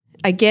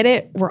I get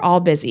it. We're all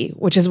busy,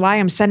 which is why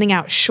I'm sending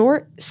out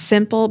short,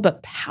 simple,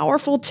 but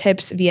powerful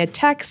tips via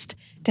text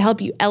to help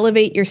you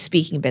elevate your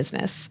speaking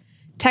business.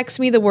 Text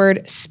me the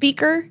word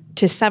speaker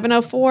to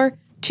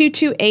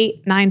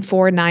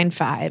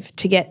 704-228-9495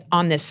 to get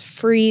on this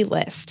free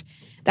list.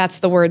 That's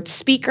the word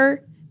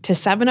speaker to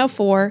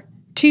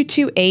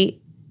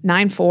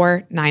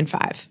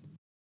 704-228-9495.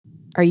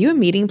 Are you a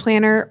meeting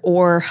planner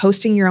or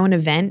hosting your own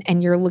event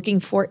and you're looking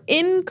for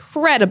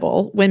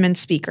incredible women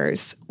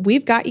speakers?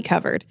 We've got you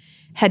covered.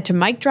 Head to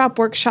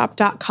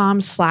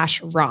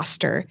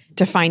micdropworkshop.com/roster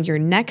to find your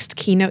next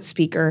keynote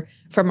speaker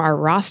from our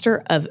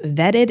roster of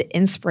vetted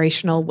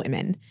inspirational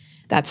women.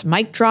 That's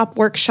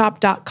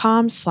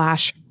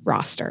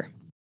micdropworkshop.com/roster.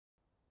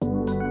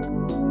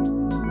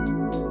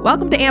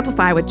 Welcome to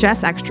Amplify with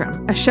Jess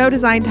Ekstrom, a show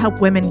designed to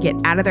help women get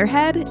out of their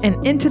head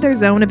and into their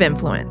zone of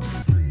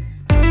influence.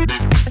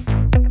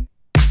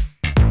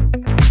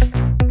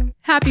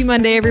 Happy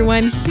Monday,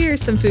 everyone.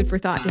 Here's some food for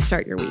thought to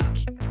start your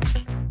week.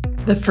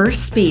 The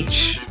first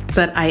speech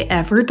that I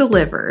ever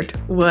delivered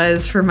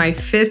was for my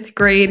 5th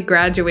grade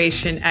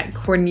graduation at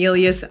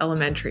Cornelius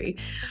Elementary.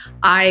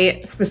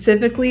 I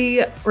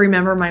specifically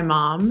remember my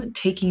mom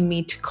taking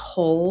me to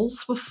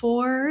Kohl's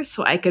before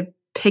so I could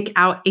pick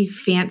out a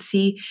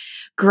fancy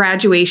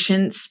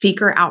graduation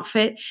speaker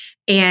outfit.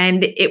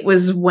 And it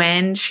was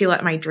when she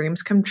let my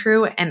dreams come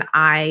true and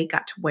I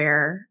got to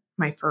wear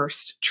my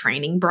first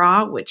training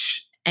bra,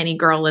 which any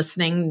girl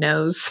listening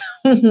knows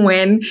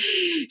when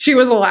she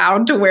was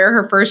allowed to wear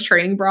her first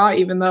training bra,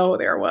 even though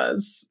there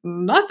was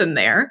nothing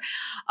there.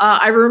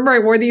 I remember I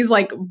wore these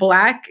like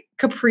black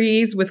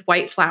capris with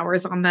white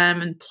flowers on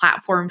them and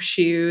platform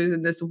shoes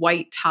and this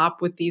white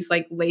top with these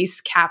like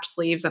lace cap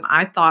sleeves. And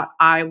I thought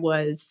I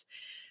was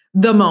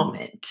the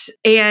moment.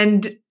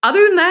 And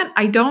other than that,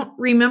 I don't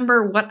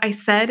remember what I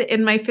said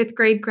in my 5th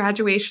grade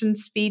graduation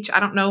speech. I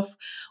don't know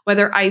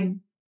whether I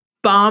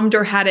bombed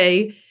or had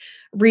a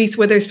Reese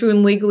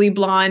Witherspoon Legally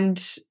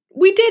Blonde,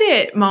 we did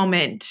it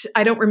moment.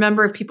 I don't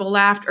remember if people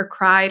laughed or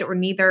cried or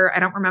neither. I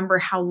don't remember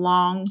how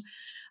long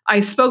I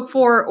spoke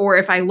for or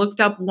if I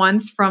looked up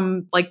once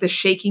from like the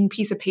shaking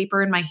piece of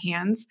paper in my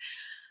hands.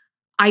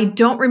 I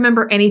don't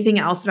remember anything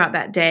else about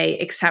that day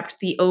except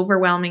the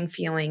overwhelming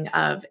feeling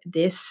of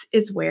this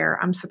is where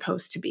I'm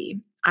supposed to be.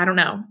 I don't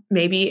know.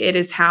 Maybe it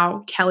is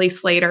how Kelly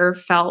Slater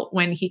felt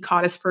when he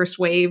caught his first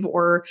wave,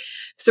 or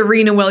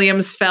Serena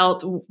Williams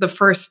felt the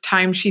first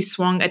time she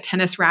swung a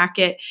tennis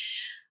racket.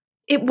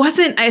 It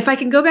wasn't, if I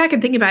can go back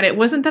and think about it, it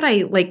wasn't that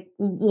I like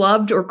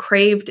loved or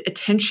craved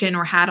attention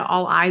or had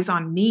all eyes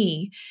on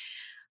me.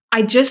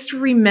 I just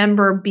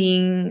remember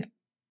being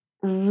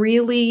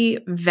really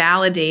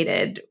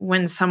validated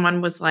when someone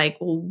was like,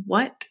 well,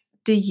 what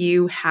do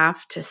you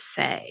have to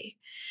say?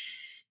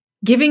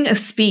 Giving a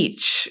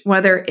speech,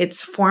 whether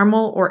it's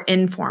formal or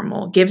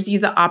informal, gives you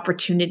the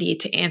opportunity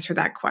to answer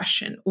that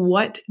question.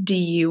 What do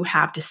you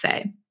have to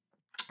say?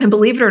 And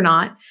believe it or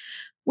not,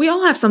 we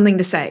all have something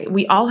to say.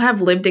 We all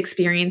have lived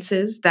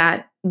experiences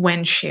that,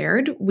 when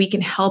shared, we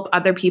can help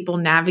other people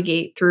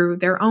navigate through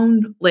their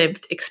own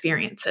lived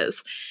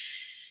experiences.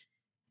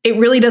 It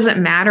really doesn't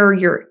matter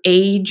your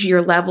age,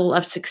 your level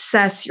of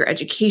success, your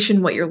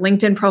education, what your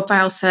LinkedIn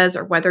profile says,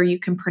 or whether you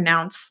can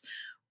pronounce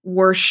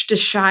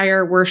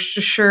Worcestershire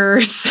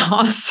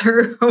sauce,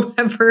 or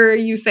however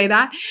you say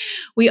that.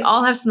 We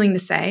all have something to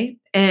say,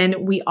 and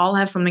we all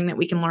have something that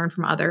we can learn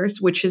from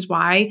others, which is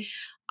why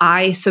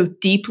I so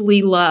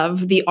deeply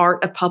love the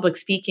art of public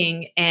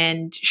speaking,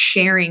 and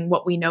sharing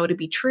what we know to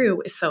be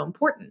true is so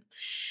important.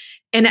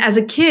 And as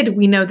a kid,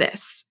 we know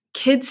this.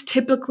 Kids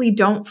typically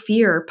don't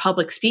fear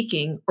public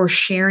speaking or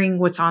sharing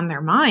what's on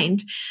their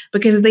mind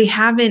because they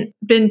haven't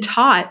been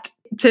taught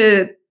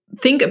to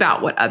think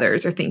about what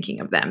others are thinking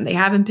of them. They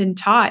haven't been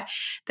taught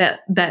that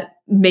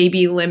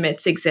maybe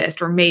limits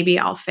exist or maybe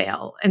I'll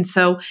fail. And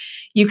so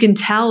you can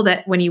tell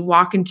that when you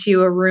walk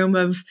into a room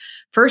of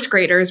first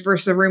graders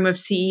versus a room of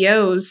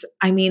CEOs,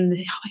 I mean,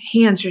 the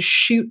hands just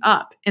shoot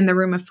up in the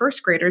room of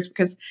first graders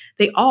because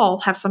they all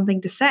have something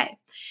to say.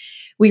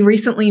 We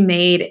recently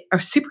made a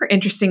super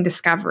interesting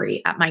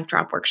discovery at Mic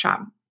Drop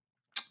Workshop.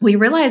 We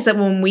realized that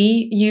when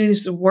we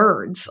use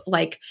words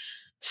like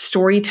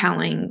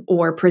storytelling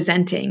or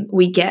presenting,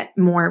 we get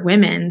more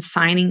women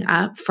signing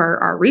up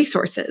for our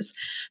resources.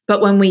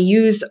 But when we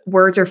use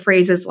words or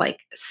phrases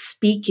like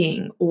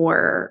speaking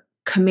or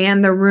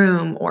command the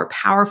room or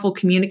powerful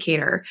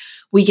communicator,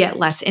 we get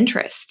less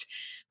interest,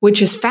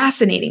 which is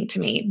fascinating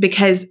to me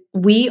because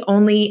we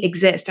only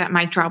exist at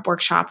Mic Drop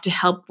Workshop to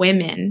help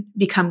women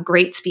become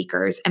great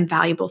speakers and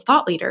valuable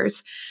thought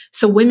leaders.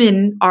 So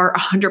women are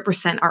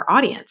 100% our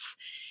audience.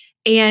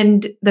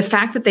 And the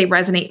fact that they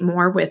resonate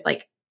more with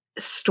like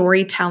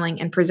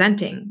storytelling and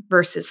presenting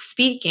versus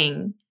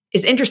speaking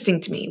is interesting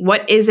to me.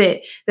 What is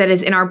it that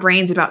is in our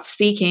brains about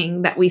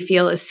speaking that we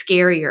feel is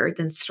scarier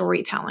than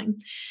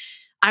storytelling?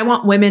 I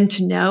want women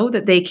to know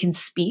that they can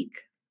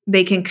speak,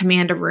 they can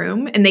command a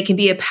room, and they can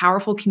be a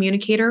powerful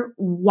communicator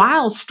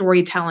while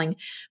storytelling,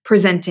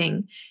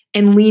 presenting,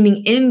 and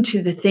leaning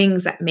into the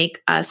things that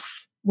make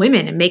us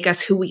women and make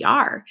us who we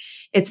are.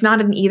 It's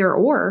not an either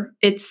or,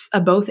 it's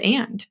a both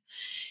and.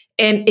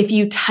 And if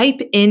you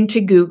type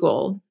into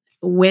Google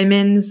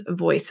women's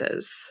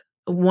voices,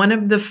 one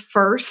of the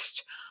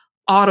first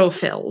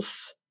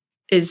autofills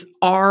is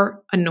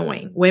are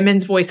annoying.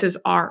 Women's voices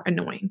are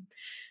annoying.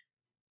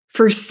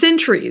 For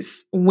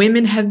centuries,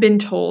 women have been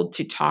told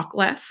to talk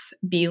less,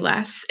 be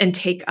less, and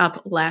take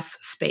up less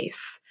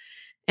space.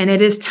 And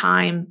it is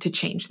time to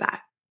change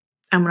that.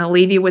 I'm going to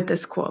leave you with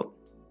this quote.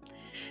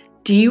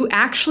 Do you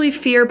actually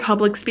fear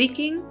public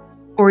speaking,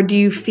 or do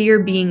you fear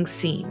being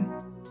seen?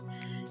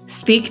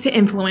 Speak to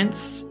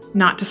influence,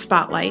 not to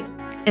spotlight,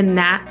 and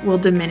that will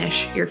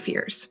diminish your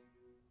fears.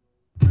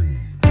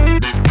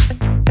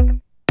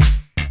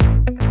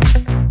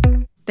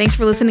 Thanks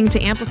for listening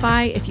to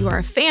Amplify. If you are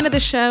a fan of the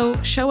show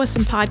us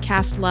some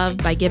podcast love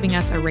by giving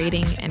us a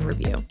rating and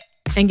review.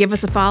 And give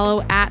us a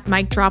follow at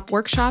Mic Drop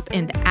Workshop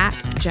and at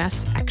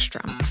Jess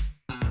Ekstrom.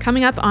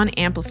 Coming up on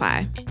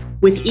Amplify.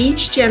 With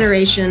each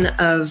generation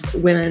of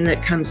women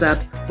that comes up,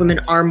 women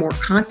are more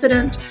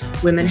confident,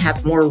 women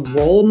have more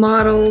role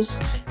models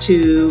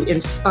to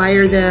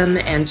inspire them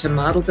and to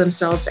model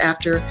themselves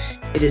after.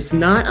 It is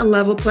not a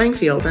level playing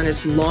field, and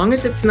as long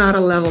as it's not a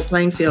level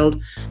playing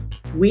field,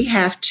 we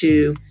have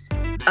to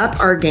up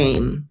our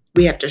game.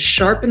 We have to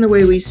sharpen the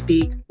way we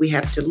speak. We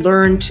have to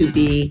learn to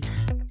be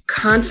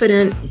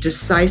confident,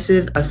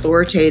 decisive,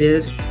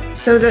 authoritative,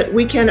 so that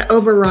we can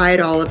override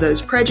all of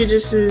those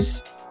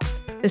prejudices.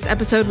 This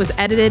episode was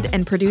edited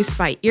and produced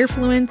by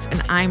Earfluence,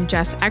 and I'm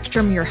Jess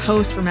Ekstrom, your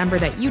host. Remember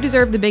that you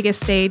deserve the biggest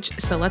stage,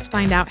 so let's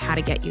find out how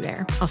to get you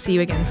there. I'll see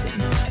you again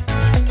soon.